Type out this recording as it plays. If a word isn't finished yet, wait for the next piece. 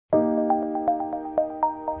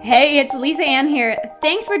Hey, it's Lisa Ann here.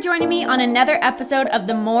 Thanks for joining me on another episode of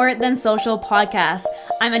the More Than Social podcast.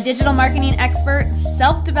 I'm a digital marketing expert,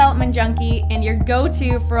 self-development junkie, and your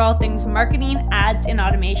go-to for all things marketing, ads, and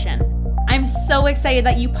automation. I'm so excited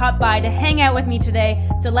that you popped by to hang out with me today,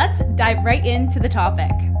 so let's dive right into the topic.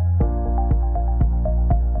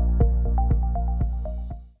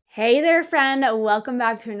 Hey there, friend. Welcome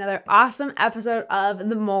back to another awesome episode of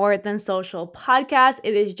the More Than Social podcast.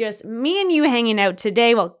 It is just me and you hanging out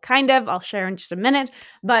today. Well, kind of. I'll share in just a minute,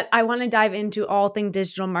 but I want to dive into all things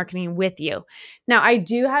digital marketing with you. Now, I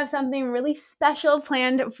do have something really special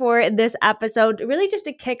planned for this episode, really just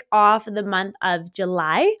to kick off the month of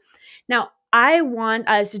July. Now, I want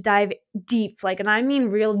us to dive deep, and I mean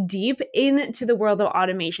real deep, into the world of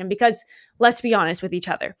automation because let's be honest with each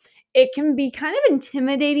other. It can be kind of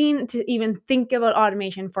intimidating to even think about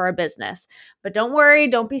automation for a business. But don't worry,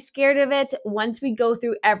 don't be scared of it. Once we go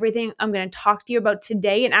through everything I'm going to talk to you about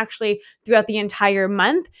today and actually throughout the entire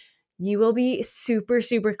month, you will be super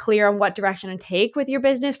clear on what direction to take with your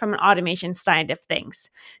business from an automation side of things.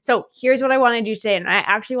 So here's what I want to do today, and I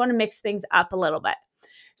actually want to mix things up a little bit.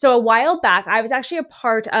 So a while back, I was actually a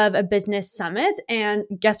part of a business summit, and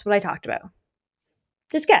guess what I talked about?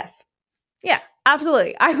 Just guess. Yeah,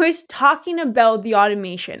 absolutely. I was talking about the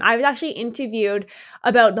automation. I was actually interviewed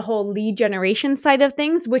about the whole lead generation side of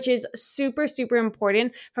things, which is super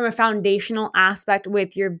important from a foundational aspect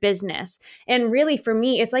with your business. And really for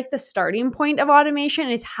me, it's like the starting point of automation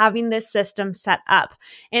is having this system set up.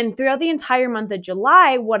 And throughout the entire month of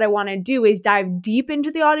July, what I want to do is dive deep into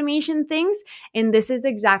the automation things. And this is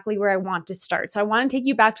exactly where I want to start. So I want to take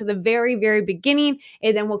you back to the very beginning,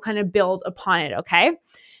 and then we'll kind of build upon it, okay?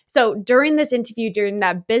 So during this interview, during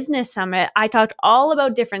that business summit, I talked all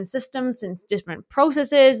about different systems and different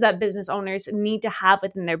processes that business owners need to have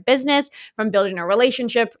within their business, from building a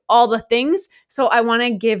relationship, all the things. So I want to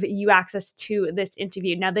give you access to this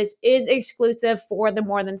interview. Now, this is exclusive for the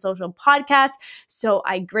More Than Social podcast. So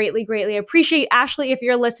I greatly appreciate, Ashley, if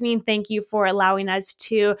you're listening, thank you for allowing us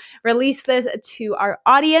to release this to our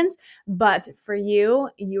audience. But for you,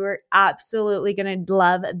 you're absolutely going to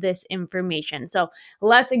love this information. So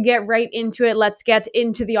let's get right into it. Let's get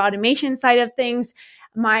into the automation side of things.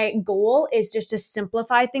 My goal is just to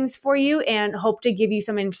simplify things for you and hope to give you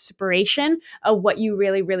some inspiration of what you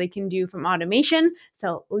really can do from automation.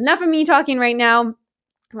 So enough of me talking right now.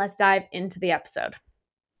 Let's dive into the episode.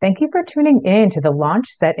 Thank you for tuning in to the Launch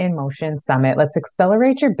Set in Motion Summit. Let's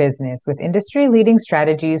accelerate your business with industry-leading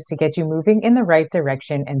strategies to get you moving in the right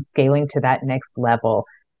direction and scaling to that next level.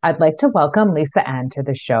 I'd like to welcome Lisa Ann to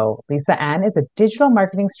the show. Lisa Ann is a digital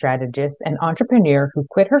marketing strategist and entrepreneur who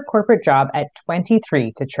quit her corporate job at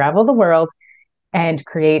 23 to travel the world and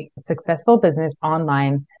create a successful business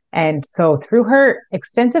online. And so through her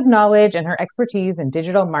extensive knowledge and her expertise in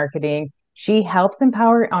digital marketing, she helps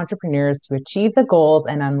empower entrepreneurs to achieve the goals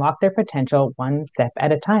and unlock their potential one step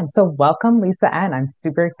at a time. So welcome, Lisa Ann. I'm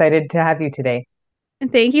super excited to have you today.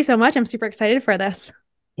 And thank you so much. I'm super excited for this.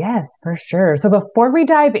 Yes, for sure. So before we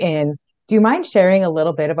dive in, do you mind sharing a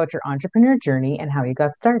little bit about your entrepreneur journey and how you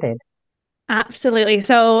got started? Absolutely.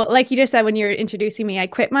 So like you just said, when you're introducing me, I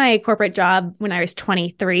quit my corporate job when I was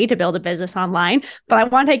 23 to build a business online, but I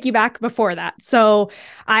want to take you back before that. So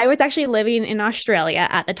I was actually living in Australia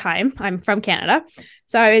at the time. I'm from Canada.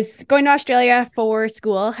 So I was going to Australia for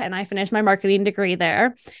school and I finished my marketing degree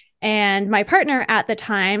there. And my partner at the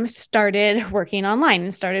time started working online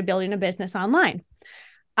and started building a business online.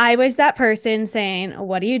 I was that person saying,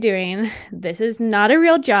 what are you doing? This is not a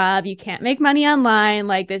real job. You can't make money online.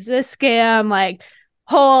 This is a scam.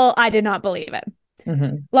 I did not believe it.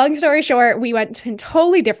 Mm-hmm. Long story short, we went in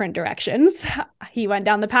totally different directions. He went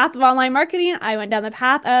down the path of online marketing. I went down the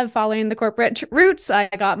path of following the corporate roots. I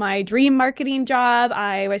got my dream marketing job.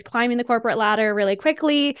 I was climbing the corporate ladder really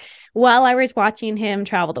quickly while I was watching him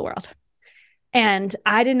travel the world. And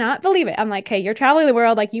I did not believe it. I'm like, hey, you're traveling the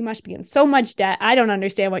world. You must be in so much debt. I don't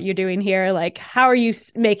understand what you're doing here. How are you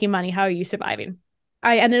making money? How are you surviving?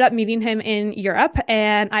 I ended up meeting him in Europe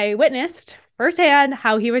and I witnessed firsthand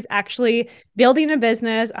how he was actually building a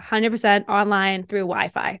business 100% online through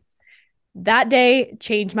Wi-Fi. That day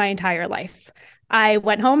changed my entire life. I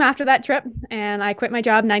went home after that trip and I quit my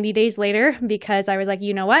job 90 days later because I was like,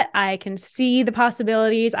 you know what? I can see the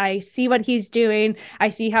possibilities. I see what he's doing. I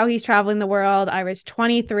see how he's traveling the world. I was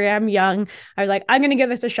 23. I'm young. I was like, I'm going to give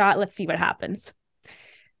this a shot. Let's see what happens.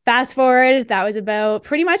 Fast forward, that was about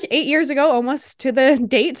pretty much 8 years ago, almost to the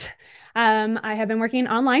date. I have been working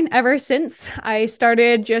online ever since. I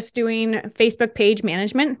started just doing Facebook page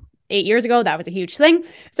management 8 years ago, that was a huge thing.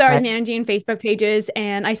 So I was Right. managing Facebook pages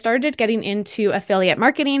and I started getting into affiliate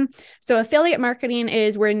marketing. So affiliate marketing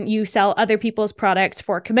is when you sell other people's products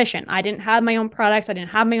for commission. I didn't have my own products. I didn't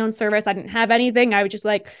have my own service. I didn't have anything. I was just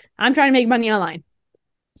like, I'm trying to make money online.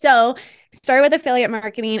 So started with affiliate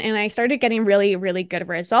marketing and I started getting really, really good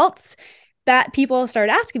results that people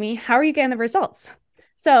started asking me, how are you getting the results?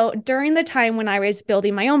 So during the time when I was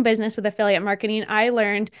building my own business with affiliate marketing, I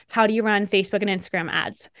learned how do you run Facebook and Instagram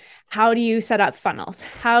ads? How do you set up funnels?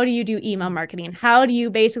 How do you do email marketing? How do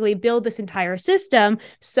you basically build this entire system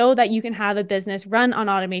so that you can have a business run on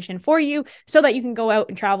automation for you so that you can go out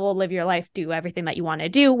and travel, live your life, do everything that you want to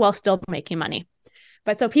do while still making money.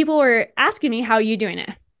 But so people were asking me, how are you doing it?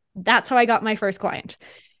 That's how I got my first client.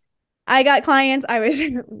 I got clients. I was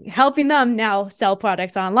helping them now sell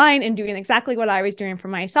products online and doing exactly what I was doing for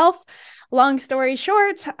myself. Long story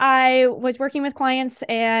short, I was working with clients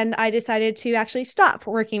and I decided to actually stop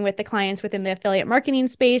working with the clients within the affiliate marketing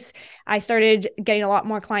space. I started getting a lot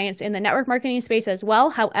more clients in the network marketing space as well.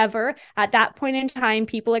 However, at that point in time,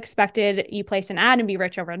 people expected you place an ad and be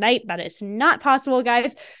rich overnight. That is not possible,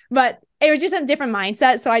 guys, but it was just a different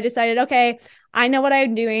mindset. So I decided, okay, I know what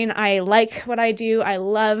I'm doing. I like what I do. I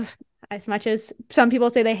love, as much as some people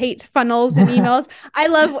say they hate funnels and emails, I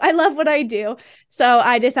love what I do. So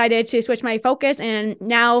I decided to switch my focus. And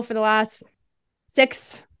now for the last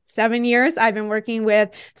 6-7 years, I've been working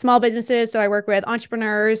with small businesses. So I work with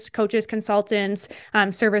entrepreneurs, coaches, consultants,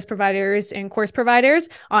 service providers, and course providers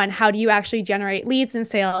on how do you actually generate leads and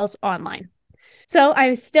sales online. So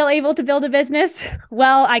I'm still able to build a business.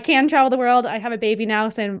 Well, I can travel the world. I have a baby now,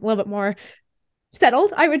 so I'm a little bit more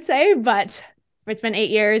settled, I would say, but it's been 8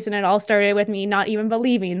 years and it all started with me not even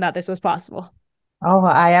believing that this was possible. Oh,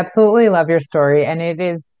 I absolutely love your story. And it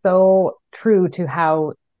is so true to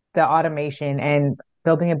how the automation and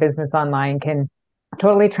building a business online can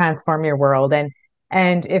totally transform your world.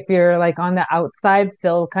 And if you're like on the outside,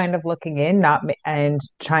 still kind of looking in, not and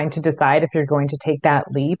trying to decide if you're going to take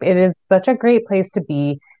that leap, it is such a great place to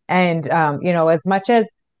be. And as much as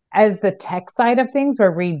the tech side of things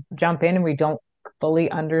where we jump in and we don't fully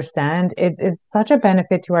understand, it is such a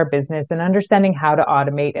benefit to our business and understanding how to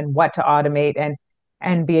automate and what to automate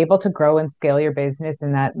and be able to grow and scale your business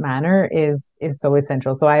in that manner is so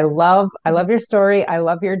essential. So I love your story. I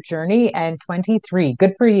love your journey, and 23,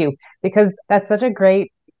 good for you, because that's such a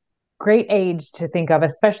great age to think of,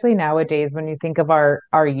 especially nowadays when you think of our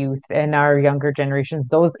youth and our younger generations,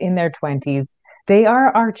 those in their 20s, they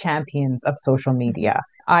are our champions of social media.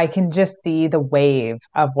 I can just see the wave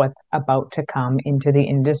of what's about to come into the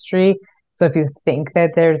industry. So if you think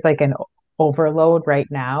that there's like an overload right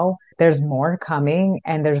now, there's more coming,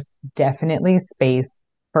 and there's definitely space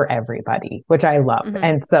for everybody, which I love. Mm-hmm.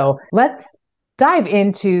 And so let's dive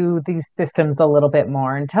into these systems a little bit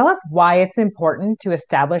more and tell us why it's important to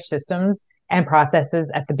establish systems and processes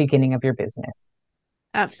at the beginning of your business.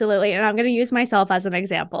 Absolutely. And I'm going to use myself as an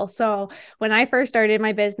example. So when I first started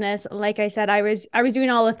my business, like I said, I was doing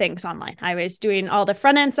all the things online. I was doing all the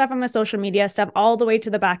front end stuff on the social media stuff, all the way to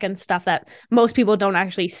the back end stuff that most people don't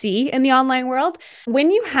actually see in the online world.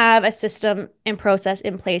 When you have a system and process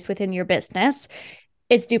in place within your business,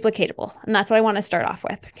 it's duplicatable. And that's what I want to start off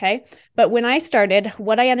with. Okay. But when I started,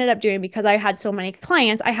 what I ended up doing, because I had so many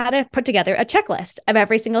clients, I had to put together a checklist of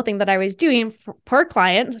every single thing that I was doing per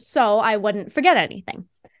client so I wouldn't forget anything.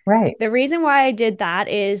 Right. The reason why I did that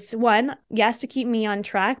is, one, yes, to keep me on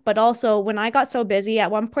track, but also when I got so busy,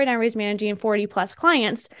 at one point I was managing 40 plus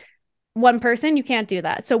clients. One person, you can't do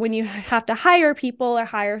that. So when you have to hire people or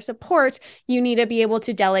hire support, you need to be able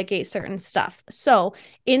to delegate certain stuff. So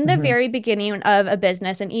in the very beginning of a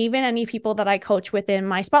business, and even any people that I coach within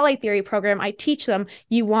my Spotlight Theory program, I teach them,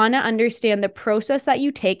 you want to understand the process that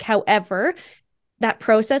you take. However, that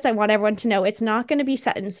process, I want everyone to know, it's not going to be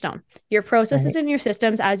set in stone. Your processes and your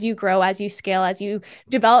systems, as you grow, as you scale, as you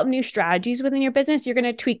develop new strategies within your business, you're going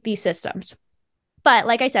to tweak these systems. But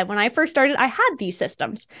like I said, when I first started, I had these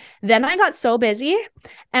systems. Then I got so busy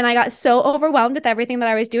and I got so overwhelmed with everything that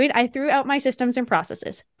I was doing, I threw out my systems and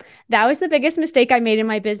processes. That was the biggest mistake I made in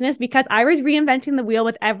my business because I was reinventing the wheel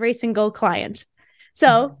with every single client.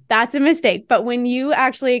 So that's a mistake. But when you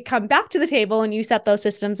actually come back to the table and you set those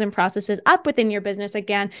systems and processes up within your business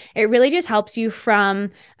again, it really just helps you from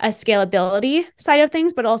a scalability side of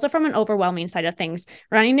things, but also from an overwhelming side of things.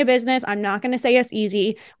 Running a business, I'm not going to say it's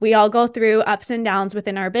easy. We all go through ups and downs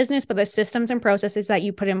within our business, but the systems and processes that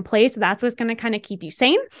you put in place, that's what's going to kind of keep you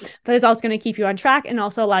sane, but it's also going to keep you on track and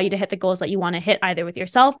also allow you to hit the goals that you want to hit either with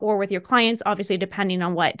yourself or with your clients, obviously, depending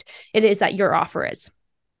on what it is that your offer is.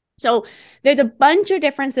 So there's a bunch of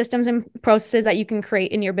different systems and processes that you can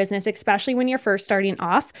create in your business, especially when you're first starting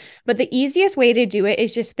off. But the easiest way to do it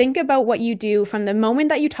is just think about what you do from the moment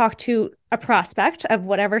that you talk to a prospect of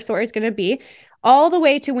whatever sort is going to be, all the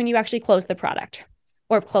way to when you actually close the product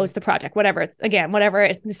or close the project, whatever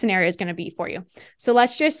the scenario is going to be for you. So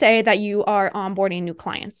let's just say that you are onboarding new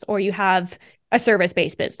clients or you have a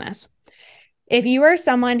service-based business. If you are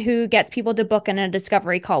someone who gets people to book in a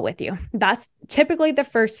discovery call with you, that's typically the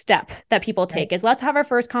first step that people take is let's have our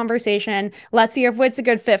first conversation. Let's see if it's a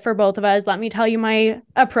good fit for both of us. Let me tell you my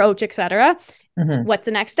approach, etc. What's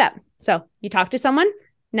the next step? So you talk to someone.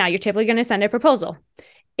 Now you're typically going to send a proposal.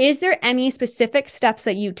 Is there any specific steps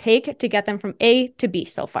that you take to get them from A to B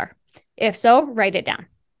so far? If so, write it down.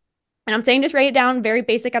 And I'm saying just write it down, very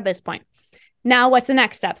basic at this point. Now, what's the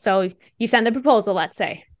next step? So you send the proposal, let's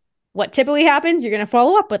say. What typically happens, you're going to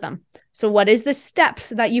follow up with them. So what is the steps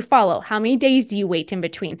that you follow? How many days do you wait in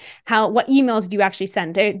between? What emails do you actually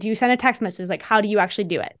send? Do you send a text message? Like, how do you actually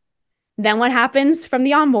do it? Then what happens from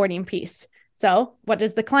the onboarding piece? So what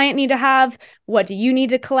does the client need to have? What do you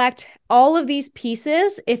need to collect? All of these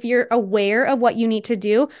pieces, if you're aware of what you need to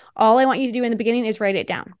do, all I want you to do in the beginning is write it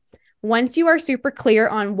down. Once you are super clear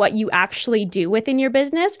on what you actually do within your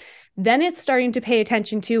business, then it's starting to pay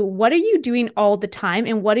attention to what are you doing all the time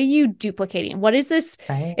and what are you duplicating? What is this?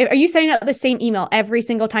 Right. Are you sending out the same email every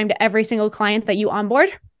single time to every single client that you onboard?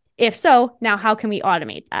 If so, now how can we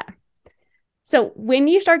automate that? So when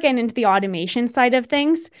you start getting into the automation side of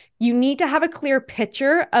things, you need to have a clear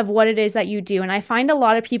picture of what it is that you do. And I find a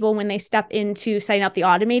lot of people, when they step into setting up the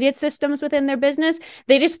automated systems within their business,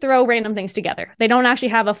 they just throw random things together. They don't actually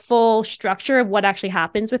have a full structure of what actually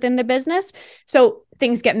happens within the business. So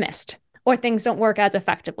things get missed or things don't work as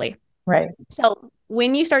effectively. Right. So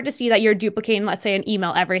when you start to see that you're duplicating, let's say, an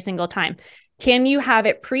email every single time, can you have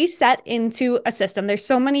it preset into a system? There's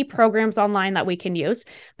so many programs online that we can use,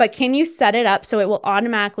 but can you set it up so it will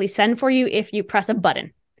automatically send for you if you press a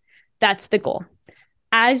button? That's the goal.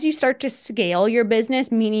 As you start to scale your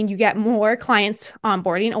business, meaning you get more clients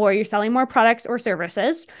onboarding or you're selling more products or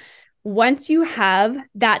services, once you have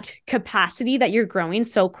that capacity that you're growing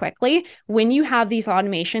so quickly, when you have these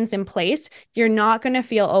automations in place, you're not going to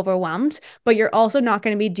feel overwhelmed, but you're also not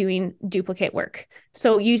going to be doing duplicate work.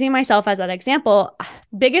 So using myself as that example,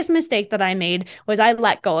 biggest mistake that I made was I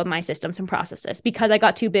let go of my systems and processes because I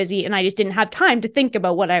got too busy and I just didn't have time to think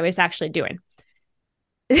about what I was actually doing.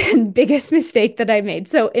 Biggest mistake that I made.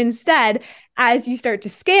 So instead, as you start to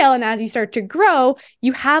scale and as you start to grow,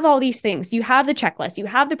 you have all these things. You have the checklist, you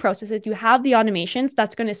have the processes, you have the automations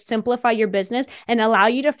that's going to simplify your business and allow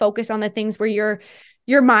you to focus on the things where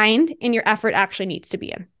your mind and your effort actually needs to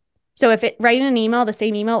be in. So if writing an email, the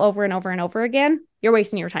same email over and over and over again, you're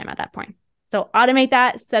wasting your time at that point. So automate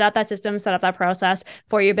that, set up that system, set up that process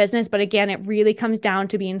for your business. But again, it really comes down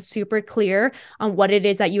to being super clear on what it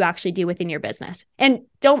is that you actually do within your business. And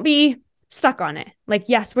don't be stuck on it. Like,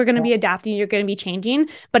 yes, we're going to be adapting, you're going to be changing,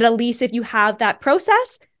 but at least if you have that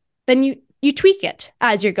process, then you tweak it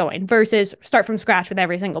as you're going versus start from scratch with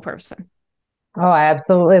every single person. Oh, I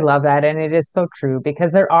absolutely love that. And it is so true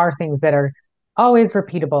because there are things that are always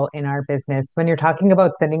repeatable in our business. When you're talking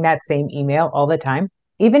about sending that same email all the time,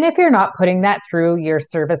 even if you're not putting that through your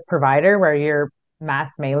service provider where you're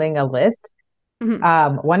mass mailing a list,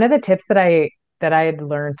 one of the tips that I had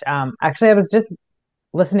learned, actually, I was just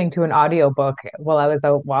listening to an audiobook while I was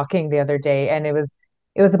out walking the other day, and it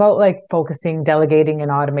was about like focusing, delegating,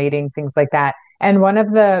 and automating things like that. And one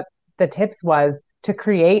of the tips was to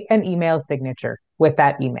create an email signature with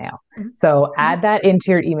that email. So add that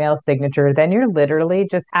into your email signature. Then you're literally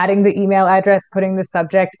just adding the email address, putting the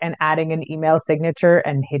subject and adding an email signature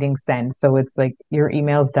and hitting send. So it's like your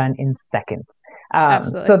email's done in seconds.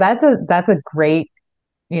 So that's a great,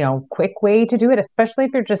 quick way to do it, especially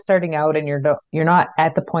if you're just starting out and you're not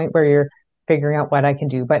at the point where you're figuring out what I can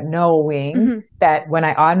do, but knowing that when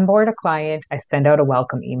I onboard a client, I send out a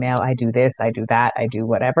welcome email. I do this, I do that, I do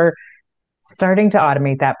whatever. Starting to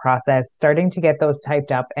automate that process, starting to get those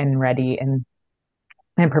typed up and ready and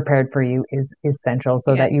prepared for you is essential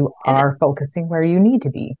so that you are focusing where you need to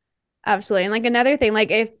be. Absolutely. And like another thing, like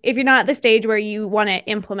if you're not at the stage where you want to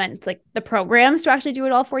implement like the programs to actually do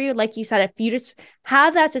it all for you, like you said, if you just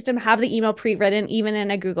have that system, have the email pre-written, even in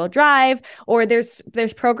a Google Drive, or there's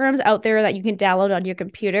programs out there that you can download on your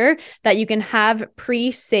computer that you can have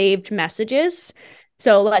pre-saved messages.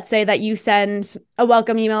 So let's say that you send a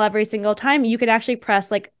welcome email every single time, you could actually press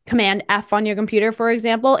like Command F on your computer, for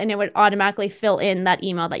example, and it would automatically fill in that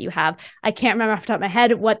email that you have. I can't remember off the top of my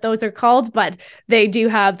head what those are called, but they do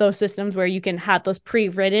have those systems where you can have those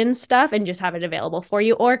pre-written stuff and just have it available for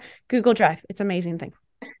you, or Google Drive. It's an amazing thing.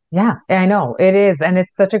 Yeah, I know it is. And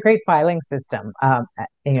it's such a great filing system.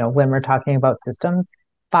 When we're talking about systems,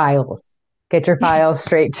 files, get your files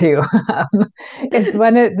straight too. It's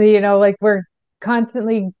when like we're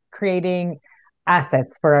constantly creating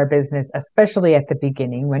assets for our business, especially at the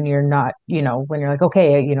beginning when you're not, when you're like,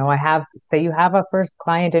 okay, say you have a first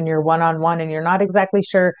client and you're one-on-one and you're not exactly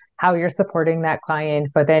sure how you're supporting that client,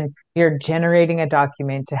 but then you're generating a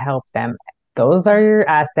document to help them. Those are your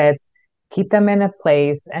assets, keep them in a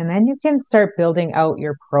place, and then you can start building out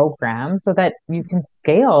your program so that you can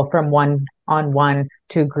scale from one on one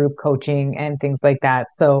to group coaching and things like that.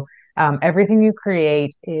 So everything you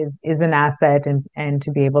create is an asset, and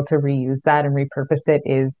to be able to reuse that and repurpose it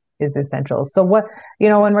is essential. So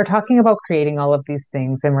when we're talking about creating all of these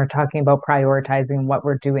things and we're talking about prioritizing what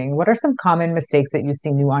we're doing, what are some common mistakes that you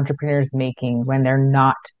see new entrepreneurs making when they're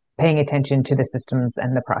not paying attention to the systems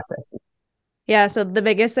and the processes? Yeah, so the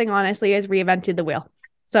biggest thing, honestly, is reinventing the wheel.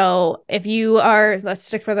 So if you are, let's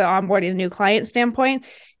stick for the onboarding the new client standpoint,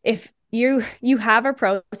 if you have a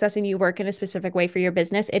process and you work in a specific way for your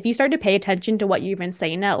business, if you start to pay attention to what you've been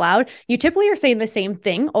saying out loud, you typically are saying the same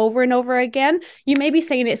thing over and over again. You may be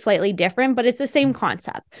saying it slightly different, but it's the same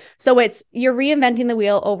concept. So you're reinventing the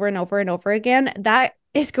wheel over and over and over again. That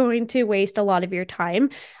is going to waste a lot of your time.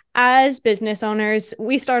 As business owners,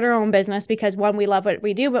 we start our own business because one, we love what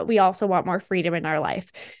we do, but we also want more freedom in our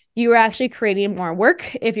life. You are actually creating more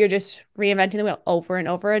work if you're just reinventing the wheel over and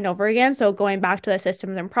over and over again. So going back to the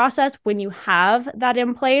systems and process, when you have that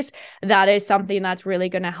in place, that is something that's really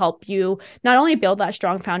going to help you not only build that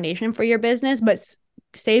strong foundation for your business, but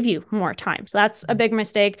save you more time. So that's a big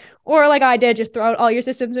mistake. Or like I did, just throw out all your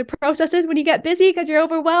systems and processes when you get busy because you're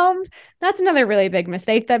overwhelmed. That's another really big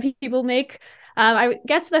mistake that people make. I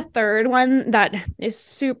guess the third one that is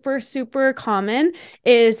super, super common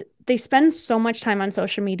is they spend so much time on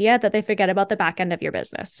social media that they forget about the back end of your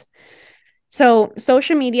business. So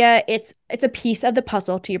social media, it's a piece of the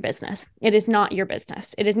puzzle to your business. It is not your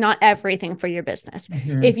business. It is not everything for your business.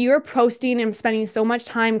 Mm-hmm. If you're posting and spending so much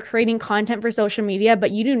time creating content for social media,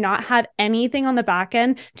 but you do not have anything on the back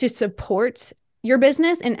end to support your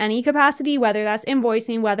business in any capacity, whether that's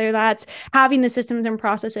invoicing, whether that's having the systems and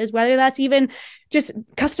processes, whether that's even just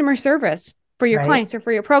customer service for your clients or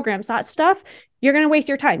for your programs, that stuff, you're going to waste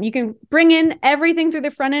your time. You can bring in everything through the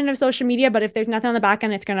front end of social media, but if there's nothing on the back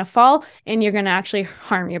end, it's going to fall and you're going to actually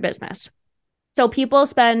harm your business. So people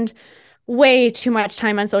spend way too much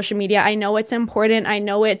time on social media. I know it's important. I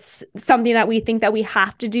know it's something that we think that we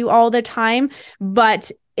have to do all the time,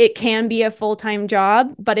 but it can be a full-time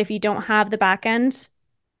job. But if you don't have the back end,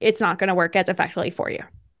 it's not going to work as effectively for you.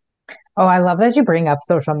 Oh, I love that you bring up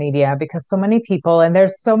social media because so many people, and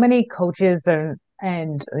there's so many coaches and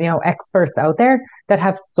experts out there that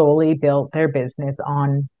have solely built their business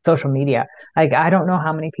on social media. Like, I don't know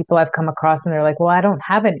how many people I've come across and they're like, well, I don't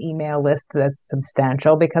have an email list that's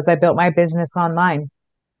substantial because I built my business online.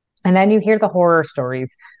 And then you hear the horror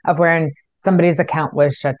stories of when somebody's account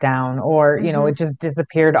was shut down or, it just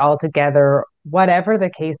disappeared altogether, whatever the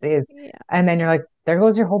case is. Yeah. And then you're like, there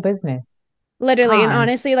goes your whole business. Literally. And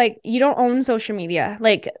honestly, like, you don't own social media.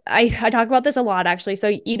 Like I talk about this a lot, actually. So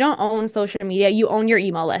you don't own social media, you own your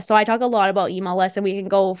email list. So I talk a lot about email lists and we can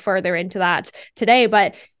go further into that today,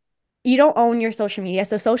 but you don't own your social media.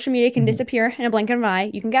 So social media can disappear in a blink of an eye.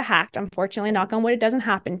 You can get hacked. Unfortunately, knock on wood, it doesn't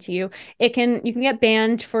happen to you. You can get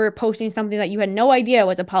banned for posting something that you had no idea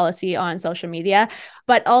was a policy on social media,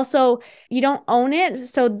 but also you don't own it.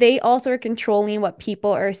 So they also are controlling what people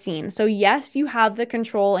are seeing. So yes, you have the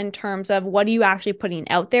control in terms of what are you actually putting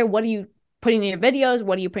out there? What are you putting in your videos?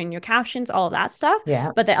 What are you putting in your captions? All of that stuff.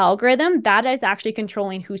 Yeah. But the algorithm, that is actually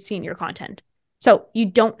controlling who's seeing your content. So you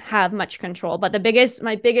don't have much control. But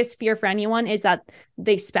my biggest fear for anyone is that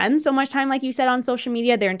they spend so much time, like you said, on social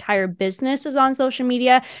media, their entire business is on social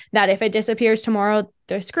media, that if it disappears tomorrow,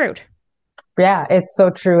 they're screwed. Yeah, it's so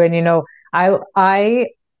true. And, I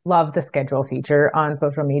love the schedule feature on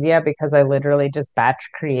social media because I literally just batch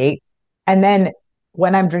create. And then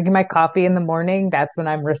when I'm drinking my coffee in the morning, that's when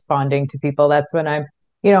I'm responding to people. That's when I'm,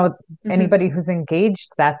 anybody who's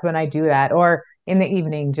engaged, that's when I do that. Or in the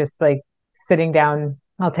evening, just like sitting down,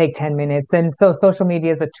 I'll take 10 minutes. And so social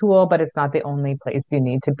media is a tool, but it's not the only place you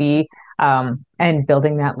need to be. And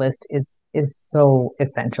building that list is so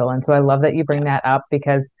essential. And so I love that you bring that up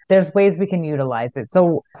because there's ways we can utilize it.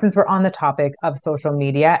 So since we're on the topic of social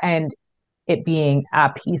media and it being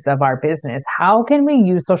a piece of our business, how can we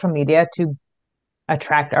use social media to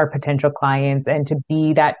attract our potential clients and to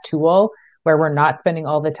be that tool where we're not spending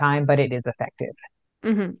all the time, but it is effective?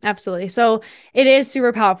 Absolutely. So it is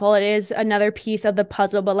super powerful. It is another piece of the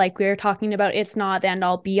puzzle, but like we were talking about, it's not the end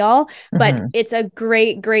all be all, but it's a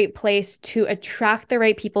great place to attract the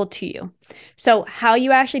right people to you. So how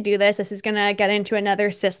you actually do this is going to get into another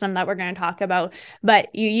system that we're going to talk about,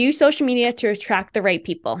 but you use social media to attract the right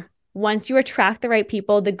people. Once you attract the right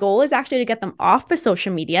people, the goal is actually to get them off of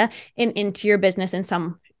social media and into your business in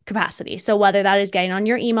some capacity. So whether that is getting on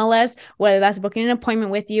your email list, whether that's booking an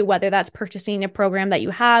appointment with you, whether that's purchasing a program that you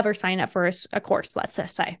have or sign up for a course, let's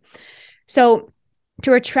just say. So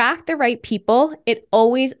to attract the right people, it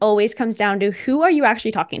always comes down to who are you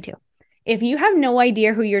actually talking to? If you have no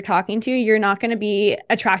idea who you're talking to, you're not going to be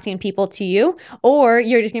attracting people to you, or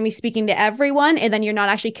you're just going to be speaking to everyone and then you're not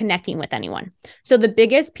actually connecting with anyone. So the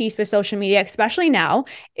biggest piece with social media, especially now,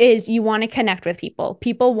 is you want to connect with people.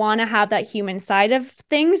 People want to have that human side of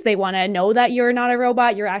things. They want to know that you're not a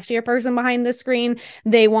robot. You're actually a person behind the screen.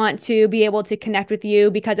 They want to be able to connect with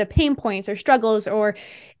you because of pain points or struggles, or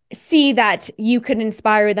see that you could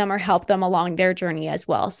inspire them or help them along their journey as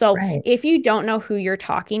well. So if you don't know who you're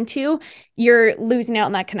talking to, you're losing out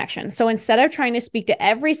on that connection. So instead of trying to speak to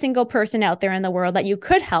every single person out there in the world that you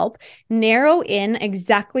could help, narrow in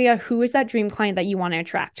exactly who is that dream client that you want to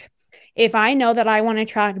attract. If I know that I want to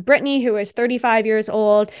attract Brittany, who is 35 years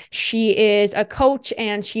old, she is a coach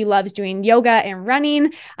and she loves doing yoga and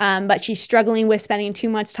running, but she's struggling with spending too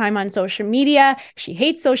much time on social media. She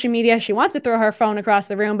hates social media. She wants to throw her phone across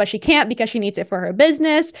the room, but she can't because she needs it for her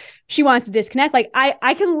business. She wants to disconnect. Like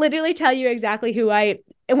I can literally tell you exactly who I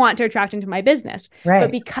want to attract into my business.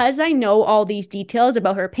 But because I know all these details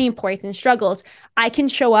about her pain points and struggles, I can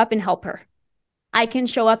show up and help her. I can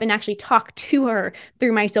show up and actually talk to her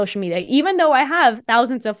through my social media. Even though I have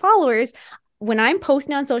thousands of followers, when I'm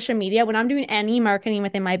posting on social media, when I'm doing any marketing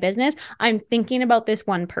within my business, I'm thinking about this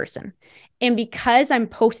one person. And because I'm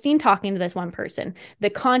posting, talking to this one person, the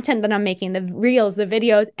content that I'm making, the reels, the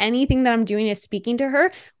videos, anything that I'm doing is speaking to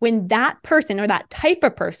her. When that person or that type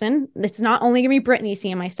of person, it's not only going to be Brittany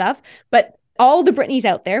seeing my stuff, but all the Brittany's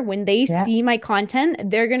out there, when they see my content,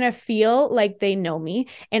 they're going to feel like they know me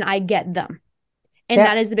and I get them. And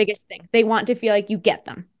that is the biggest thing. They want to feel like you get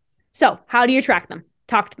them. So how do you attract them?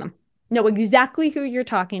 Talk to them. Know exactly who you're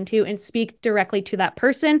talking to and speak directly to that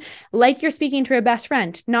person like you're speaking to a best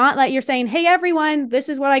friend. Not like you're saying, hey, everyone, this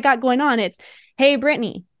is what I got going on. It's, hey,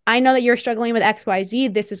 Brittany, I know that you're struggling with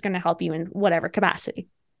XYZ. This is going to help you in whatever capacity.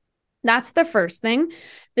 That's the first thing.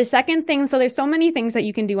 The second thing, so there's so many things that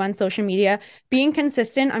you can do on social media. Being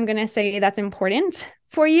consistent, I'm going to say that's important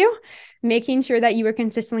for you. Making sure that you are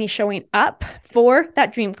consistently showing up for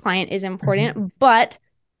that dream client is important. But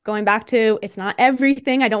going back to, it's not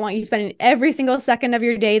everything. I don't want you spending every single second of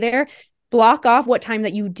your day there. Block off what time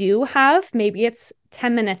that you do have. Maybe it's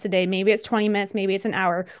 10 minutes a day. Maybe it's 20 minutes. Maybe it's an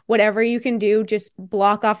hour. Whatever you can do, just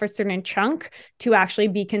block off a certain chunk to actually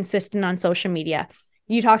be consistent on social media.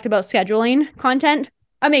 You talked about scheduling content.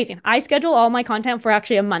 Amazing. I schedule all my content for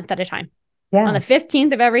actually a month at a time. On the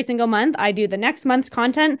 15th of every single month, I do the next month's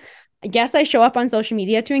content. Yes, I show up on social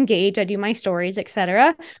media to engage. I do my stories,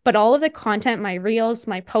 etc. But all of the content, my reels,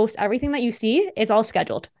 my posts, everything that you see is all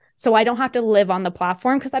scheduled. So I don't have to live on the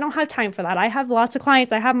platform because I don't have time for that. I have lots of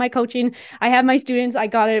clients. I have my coaching. I have my students. I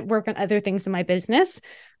got to work on other things in my business.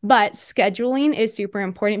 But scheduling is super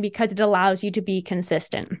important because it allows you to be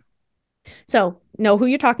consistent. So know who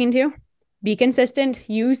you're talking to, be consistent,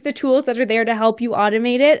 use the tools that are there to help you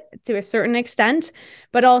automate it to a certain extent,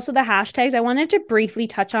 but also the hashtags. I wanted to briefly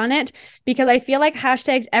touch on it because I feel like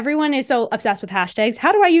hashtags, everyone is so obsessed with hashtags.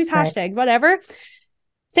 How do I use hashtags? Whatever.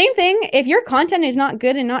 Same thing. If your content is not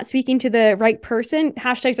good and not speaking to the right person,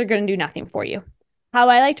 hashtags are going to do nothing for you. How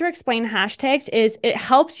I like to explain hashtags is it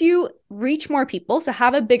helps you reach more people, so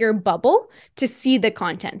have a bigger bubble to see the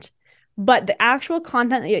content. But the actual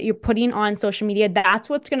content that you're putting on social media, that's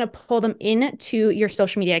what's going to pull them into your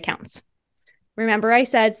social media accounts. Remember, I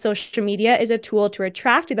said social media is a tool to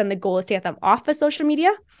attract, and then the goal is to get them off of social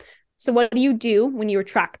media. So what do you do when you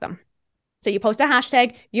attract them? So you post a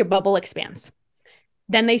hashtag, your bubble expands.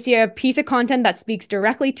 Then they see a piece of content that speaks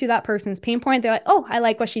directly to that person's pain point. They're like, oh, I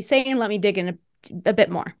like what she's saying. Let me dig in a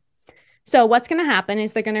bit more. So what's going to happen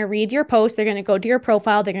is they're going to read your post. They're going to go to your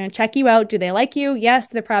profile. They're going to check you out. Do they like you? Yes,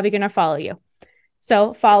 they're probably going to follow you.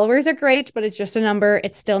 So followers are great, but it's just a number.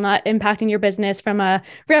 It's still not impacting your business from a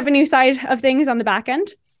revenue side of things on the back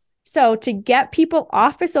end. So to get people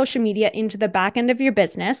off of social media into the back end of your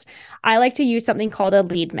business, I like to use something called a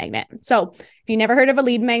lead magnet. So if you never heard of a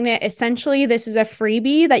lead magnet, essentially this is a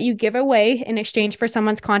freebie that you give away in exchange for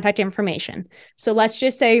someone's contact information. So let's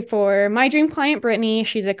just say for my dream client, Brittany,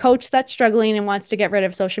 she's a coach that's struggling and wants to get rid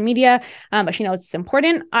of social media, but she knows it's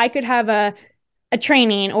important. I could have a a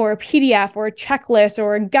training or a PDF or a checklist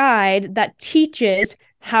or a guide that teaches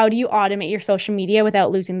how do you automate your social media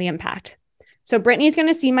without losing the impact. So Brittany's going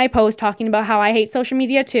to see my post talking about how I hate social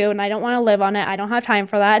media too, and I don't want to live on it. I don't have time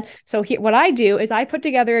for that. So what I do is I put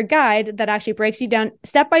together a guide that actually breaks you down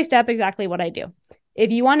step by step exactly what I do.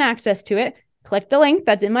 If you want access to it, click the link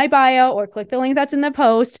that's in my bio or click the link that's in the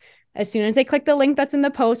post. As soon as they click the link that's in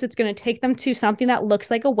the post, it's going to take them to something that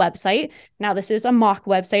looks like a website. Now, this is a mock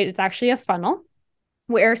website. It's actually a funnel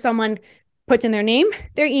where someone puts in their name,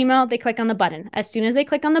 their email, they click on the button. As soon as they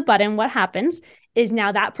click on the button, what happens is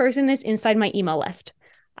now that person is inside my email list.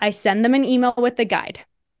 I send them an email with the guide.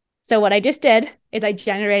 So what I just did is I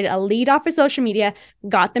generated a lead off of social media,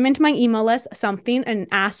 got them into my email list, an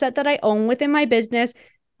asset that I own within my business.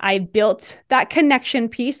 I built that connection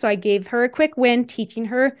piece. So I gave her a quick win, teaching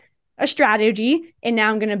her a strategy. And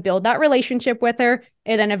now I'm going to build that relationship with her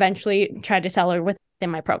and then eventually try to sell her within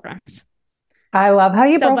my programs. I love how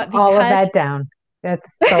you broke all of that down.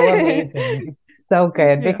 That's so amazing. So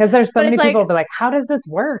good. Because there's so many people be like, how does this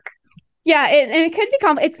work? Yeah, and it could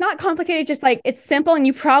be it's not complicated, just like it's simple. And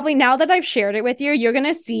you probably, now that I've shared it with you, you're going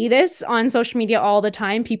to see this on social media all the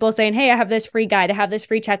time. People saying, hey, I have this free guide. I have this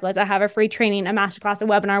free checklist. I have a free training, a masterclass, a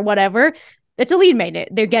webinar, whatever. It's a lead magnet.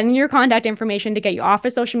 They're getting your contact information to get you off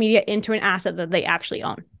of social media into an asset that they actually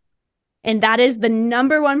own. And that is the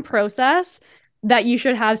number one process that you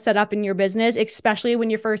should have set up in your business, especially when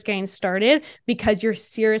you're first getting started, because you're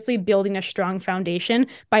seriously building a strong foundation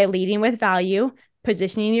by leading with value,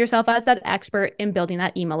 positioning yourself as that expert, and building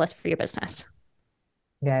that email list for your business.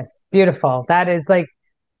 Yes, beautiful. That is like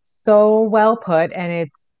so well put. And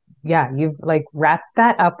you've like wrapped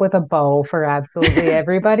that up with a bow for absolutely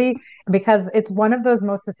everybody because it's one of those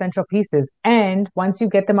most essential pieces. And once you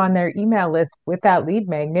get them on their email list with that lead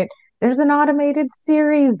magnet, there's an automated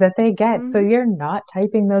series that they get. Mm-hmm. So you're not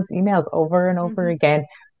typing those emails over and over mm-hmm. again,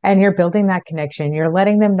 and you're building that connection. You're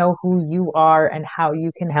letting them know who you are and how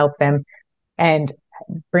you can help them and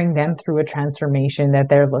bring them through a transformation that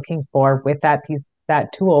they're looking for with that piece,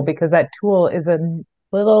 that tool, because that tool is a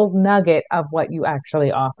little nugget of what you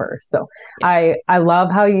actually offer. So yeah. I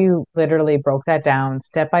love how you literally broke that down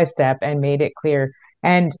step by step and made it clear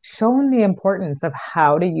and shown the importance of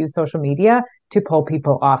how to use social media to pull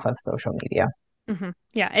people off of social media. Mm-hmm.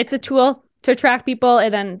 Yeah, it's a tool to attract people,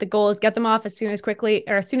 and then the goal is get them off as soon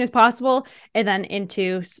as possible, and then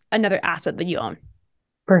into another asset that you own.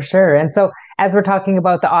 For sure. And so as we're talking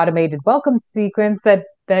about the automated welcome sequence that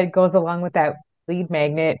goes along with that lead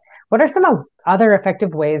magnet, what are some other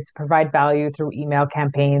effective ways to provide value through email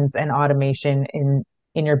campaigns and automation in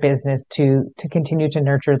your business to continue to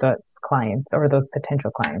nurture those clients or those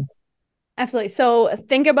potential clients? Absolutely. So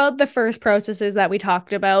think about the first processes that we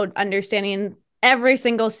talked about, understanding every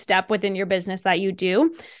single step within your business that you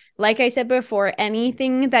do. Like I said before,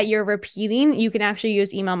 anything that you're repeating, you can actually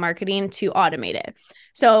use email marketing to automate it.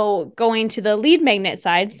 So going to the lead magnet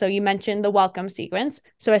side, so you mentioned the welcome sequence.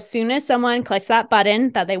 So as soon as someone clicks that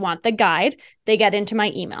button that they want the guide, they get into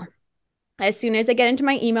my email. As soon as they get into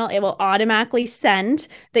my email, it will automatically send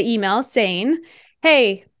the email saying,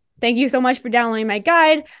 hey, thank you so much for downloading my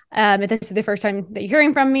guide. If this is the first time that you're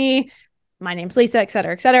hearing from me, my name's Lisa, et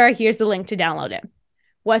cetera, et cetera. Here's the link to download it.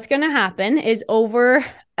 What's going to happen is over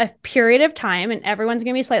a period of time, and everyone's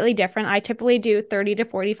going to be slightly different. I typically do 30 to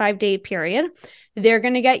 45 day period. They're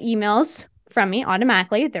going to get emails from me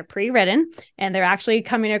automatically. They're pre-written, and they're actually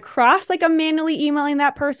coming across like I'm manually emailing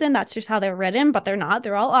that person. That's just how they're written, but they're not.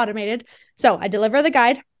 They're all automated. So I deliver the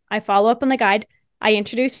guide. I follow up on the guide. I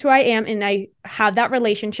introduce who I am, and I have that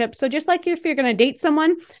relationship. So just like if you're going to date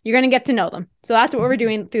someone, you're going to get to know them. So that's what we're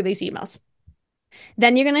doing through these emails.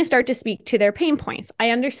 Then you're going to start to speak to their pain points. I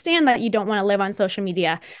understand that you don't want to live on social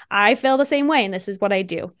media. I feel the same way, and this is what I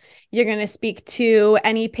do. You're going to speak to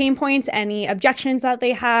any pain points, any objections that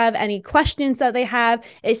they have, any questions that they have.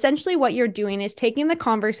 Essentially, what you're doing is taking the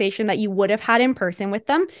conversation that you would have had in person with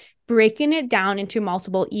them, breaking it down into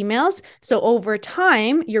multiple emails. So over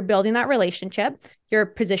time, you're building that relationship. You're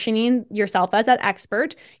positioning yourself as that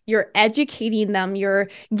expert. You're educating them. You're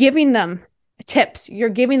giving them tips. You're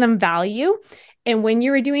giving them value. And when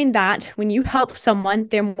you're doing that, when you help someone,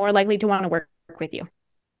 they're more likely to want to work with you.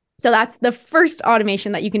 So that's the first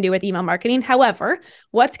automation that you can do with email marketing. However,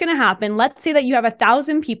 what's going to happen? Let's say that you have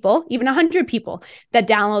 1,000 people, even 100 people that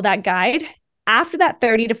download that guide. After that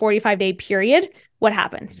 30 to 45 day period, what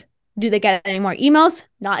happens? Do they get any more emails?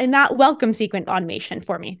 Not in that welcome sequence automation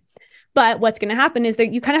for me. But what's going to happen is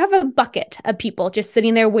that you kind of have a bucket of people just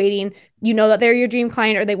sitting there waiting. You know that they're your dream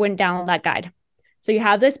client or they wouldn't download that guide. So you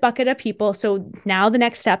have this bucket of people. So now the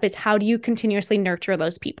next step is, how do you continuously nurture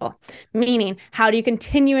those people? Meaning, how do you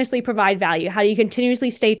continuously provide value? How do you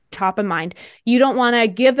continuously stay top of mind? You don't want to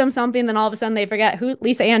give them something, then all of a sudden they forget who,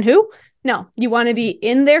 Lisa Ann who? No, you want to be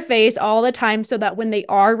in their face all the time so that when they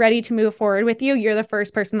are ready to move forward with you, you're the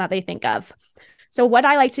first person that they think of. So what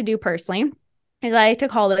I like to do personally, I like to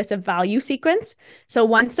call this a value sequence. So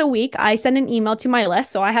once a week, I send an email to my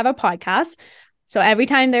list. So I have a podcast. So every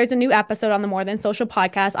time there's a new episode on the More Than Social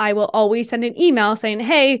podcast, I will always send an email saying,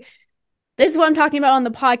 hey, this is what I'm talking about on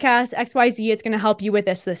the podcast, XYZ. It's going to help you with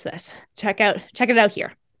this. Check it out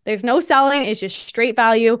here. There's no selling. It's just straight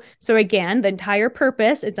value. So again, the entire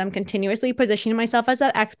purpose is I'm continuously positioning myself as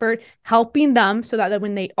that expert, helping them so that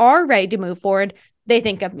when they are ready to move forward, they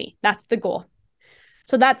think of me. That's the goal.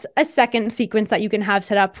 So that's a second sequence that you can have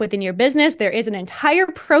set up within your business. There is an entire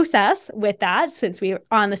process with that. Since we're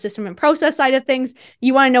on the system and process side of things,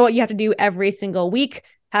 you want to know what you have to do every single week.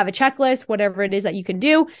 Have a checklist, whatever it is that you can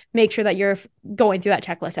do. Make sure that you're going through that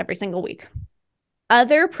checklist every single week.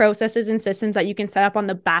 Other processes and systems that you can set up on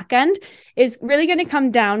the back end is really going to come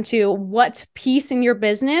down to what piece in your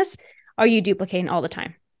business are you duplicating all the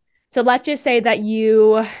time. So let's just say that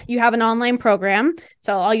you have an online program.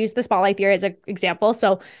 So I'll use the Spotlight Theory as an example.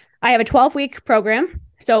 So I have a 12-week program.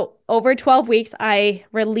 So over 12 weeks, I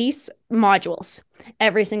release modules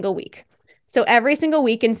every single week. So every single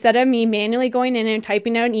week, instead of me manually going in and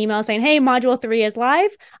typing out an email saying, hey, module 3 is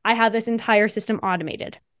live, I have this entire system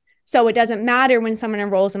automated. So it doesn't matter when someone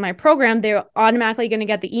enrolls in my program, they're automatically going to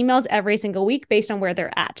get the emails every single week based on where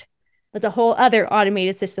they're at. That's a whole other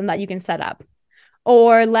automated system that you can set up.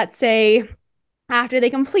 Or let's say after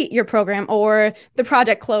they complete your program or the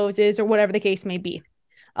project closes or whatever the case may be.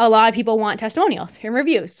 A lot of people want testimonials and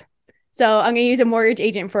reviews. So I'm going to use a mortgage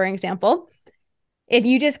agent for example. If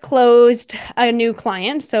you just closed a new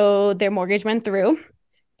client, so their mortgage went through,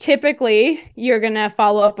 typically you're going to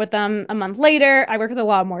follow up with them a month later. I work with a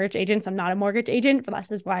lot of mortgage agents. I'm not a mortgage agent, but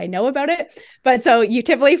that's why I know about it. But so you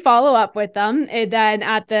typically follow up with them. And then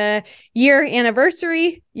at the year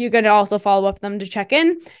anniversary, you're going to also follow up with them to check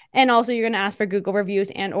in. And also you're going to ask for Google reviews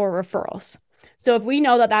and or referrals. So if we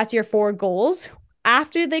know that that's your 4 goals,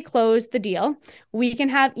 after they close the deal, we can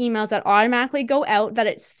have emails that automatically go out that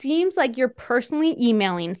it seems like you're personally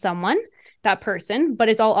emailing someone, that person, but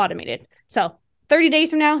it's all automated. So 30 days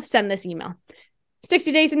from now, send this email.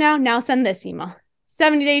 60 days from now send this email.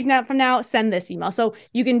 70 days from now, send this email. So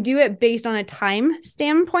you can do it based on a time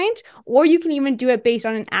standpoint, or you can even do it based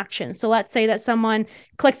on an action. So let's say that someone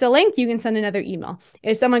clicks a link, you can send another email.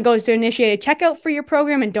 If someone goes to initiate a checkout for your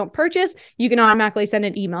program and don't purchase, you can automatically send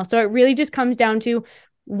an email. So it really just comes down to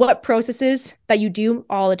what processes that you do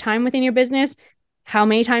all the time within your business. How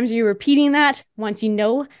many times are you repeating that? Once you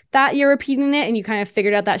know that you're repeating it and you kind of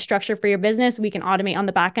figured out that structure for your business, we can automate on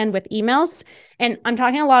the back end with emails. And I'm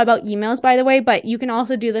talking a lot about emails, by the way, but you can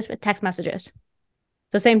also do this with text messages.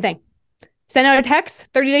 So same thing. Send out a text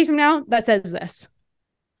 30 days from now that says this.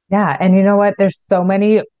 Yeah. And you know what? There's so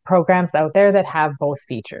many programs out there that have both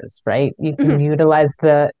features, right? You can utilize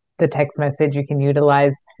the text message, you can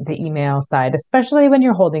utilize the email side, especially when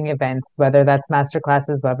you're holding events, whether that's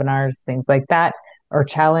masterclasses, webinars, things like that, or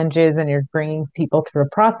challenges, and you're bringing people through a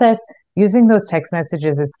process. Using those text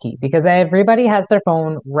messages is key because everybody has their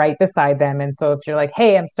phone right beside them. And so if you're like,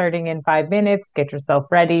 hey, I'm starting in 5 minutes, get yourself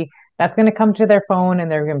ready, that's going to come to their phone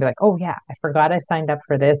and they're going to be like, oh yeah, I forgot I signed up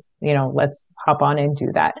for this. Let's hop on and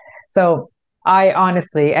do that. So I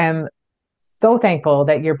honestly am so thankful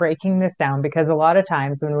that you're breaking this down, because a lot of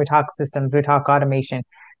times when we talk systems, we talk automation,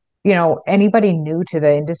 anybody new to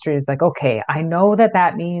the industry is like, okay, I know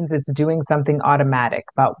that means it's doing something automatic,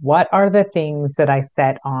 but what are the things that I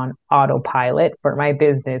set on autopilot for my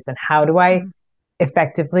business, and how do I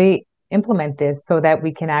effectively implement this so that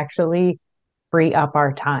we can actually free up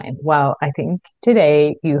our time? Well, I think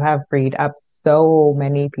today you have freed up so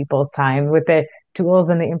many people's time with the tools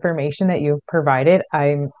and the information that you've provided.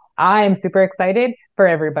 I'm super excited for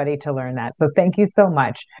everybody to learn that. So thank you so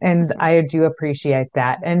much. And I do appreciate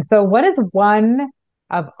that. And so what is one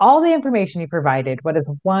of all the information you provided, what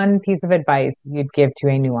is one piece of advice you'd give to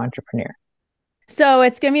a new entrepreneur? So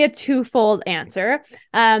it's going to be a twofold answer.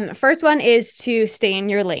 First one is to stay in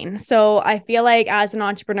your lane. So I feel like as an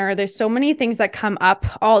entrepreneur, there's so many things that come up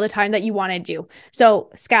all the time that you want to do.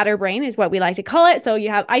 So scatterbrain is what we like to call it. So you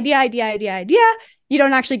have idea. You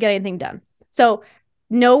don't actually get anything done. So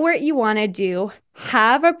know what you want to do,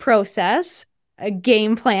 have a process, a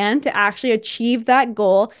game plan to actually achieve that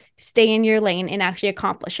goal, stay in your lane and actually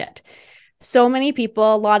accomplish it. So many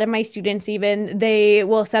people, a lot of my students even, they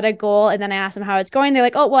will set a goal and then I ask them how it's going. They're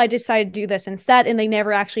like, oh, well, I decided to do this instead. And they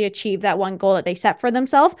never actually achieve that one goal that they set for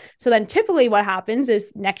themselves. So then typically what happens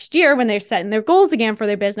is next year when they're setting their goals again for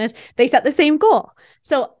their business, they set the same goal.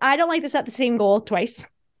 So I don't like to set the same goal twice.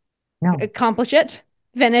 No. Accomplish it,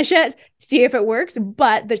 finish it, see if it works.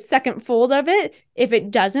 But the second fold of it, if it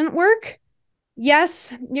doesn't work, yes,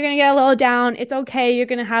 you're going to get a little down. It's okay. You're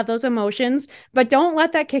going to have those emotions, but don't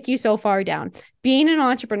let that kick you so far down. Being an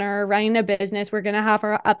entrepreneur, running a business, we're going to have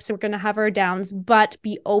our ups, we're going to have our downs, but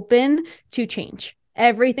be open to change.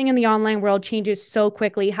 Everything in the online world changes so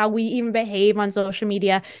quickly. How we even behave on social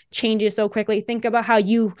media changes so quickly. Think about how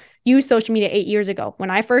you used social media 8 years ago. When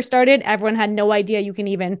I first started, everyone had no idea you can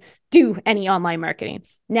even do any online marketing.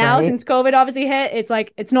 Now, since COVID obviously hit, it's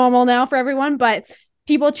like it's normal now for everyone, but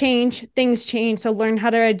people change, things change. So learn how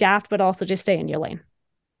to adapt, but also just stay in your lane.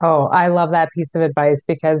 Oh, I love that piece of advice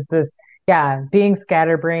because being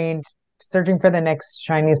scatterbrained, searching for the next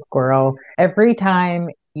shiny squirrel, every time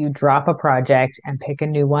you drop a project and pick a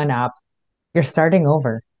new one up, you're starting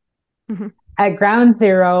over at ground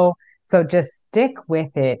zero. So just stick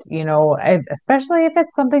with it, especially if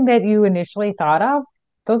it's something that you initially thought of.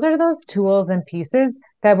 Those are those tools and pieces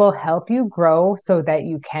that will help you grow so that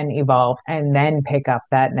you can evolve and then pick up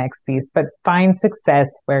that next piece, but find success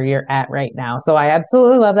where you're at right now. So I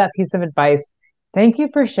absolutely love that piece of advice. Thank you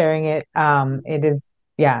for sharing it.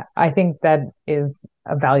 I think that is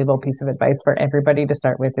a valuable piece of advice for everybody to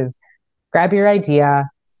start with is grab your idea,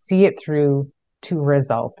 see it through to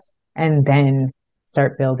results, and then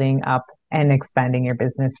start building up and expanding your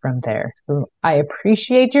business from there. So I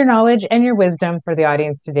appreciate your knowledge and your wisdom for the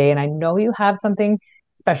audience today. And I know you have something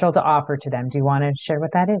special to offer to them. Do you want to share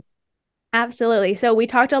what that is? Absolutely. So we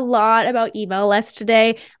talked a lot about email lists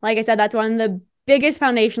today. Like I said, that's one of the biggest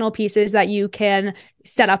foundational pieces that you can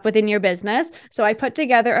set up within your business. So I put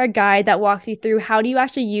together a guide that walks you through how do you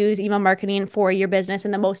actually use email marketing for your business in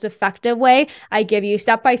the most effective way. I give you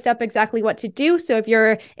step by step exactly what to do. So if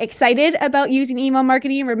you're excited about using email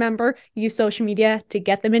marketing, remember, use social media to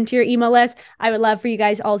get them into your email list. I would love for you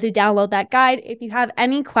guys all to download that guide. If you have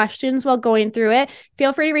any questions while going through it,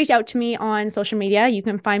 feel free to reach out to me on social media. You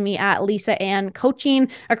can find me at Lisa Ann Coaching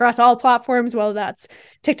across all platforms, whether that's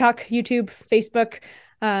TikTok, YouTube, Facebook,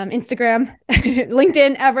 Instagram,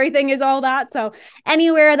 LinkedIn, everything is all that. So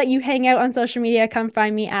anywhere that you hang out on social media, come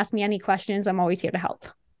find me, ask me any questions. I'm always here to help.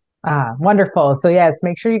 Wonderful. So yes,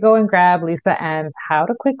 make sure you go and grab Lisa Ann's How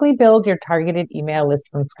to Quickly Build Your Targeted Email List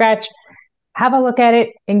from Scratch. Have a look at it,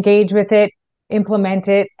 engage with it, implement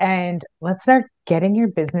it, and let's start getting your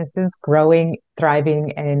businesses growing,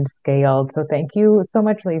 thriving, and scaled. So thank you so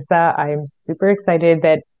much, Lisa. I'm super excited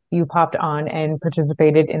that you popped on and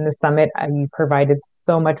participated in the summit. You provided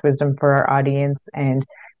so much wisdom for our audience. And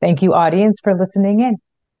thank you, audience, for listening in.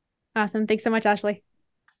 Awesome. Thanks so much, Ashley.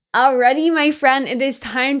 Alrighty, my friend, it is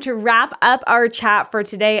time to wrap up our chat for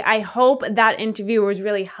today. I hope that interview was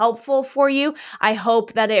really helpful for you. I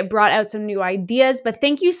hope that it brought out some new ideas, but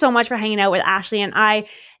thank you so much for hanging out with Ashley and I.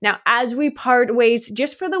 Now, as we part ways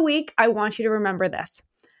just for the week, I want you to remember this.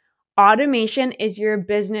 Automation is your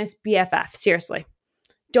business BFF. Seriously.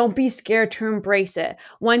 Don't be scared to embrace it.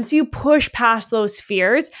 Once you push past those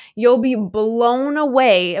fears, you'll be blown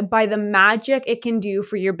away by the magic it can do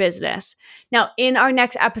for your business. Now, in our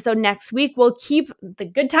next episode next week, we'll keep the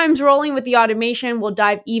good times rolling with the automation. We'll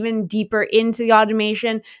dive even deeper into the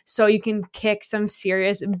automation so you can kick some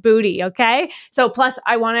serious booty, okay? So plus,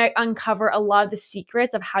 I want to uncover a lot of the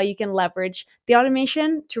secrets of how you can leverage the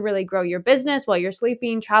automation to really grow your business while you're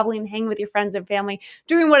sleeping, traveling, hanging with your friends and family,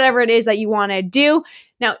 doing whatever it is that you want to do.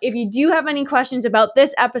 Now, if you do have any questions about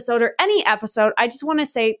this episode or any episode, I just want to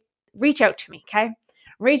say, reach out to me, okay?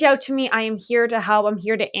 Reach out to me. I am here to help. I'm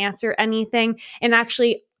here to answer anything. And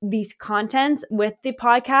actually, these contents with the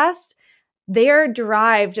podcast, they are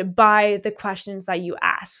derived by the questions that you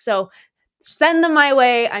ask. So send them my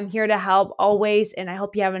way. I'm here to help always. And I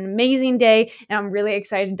hope you have an amazing day. And I'm really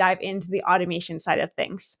excited to dive into the automation side of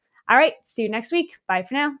things. All right, see you next week. Bye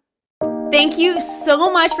for now. Thank you so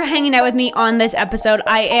much for hanging out with me on this episode.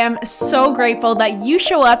 I am so grateful that you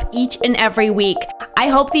show up each and every week. I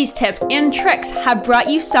hope these tips and tricks have brought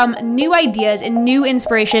you some new ideas and new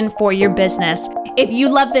inspiration for your business. If you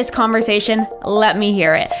love this conversation, let me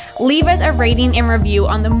hear it. Leave us a rating and review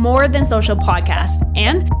on the More Than Social podcast.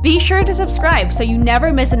 And be sure to subscribe so you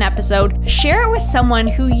never miss an episode. Share it with someone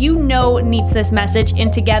who you know needs this message.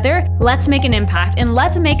 And together, let's make an impact and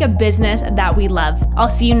let's make a business that we love. I'll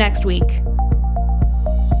see you next week.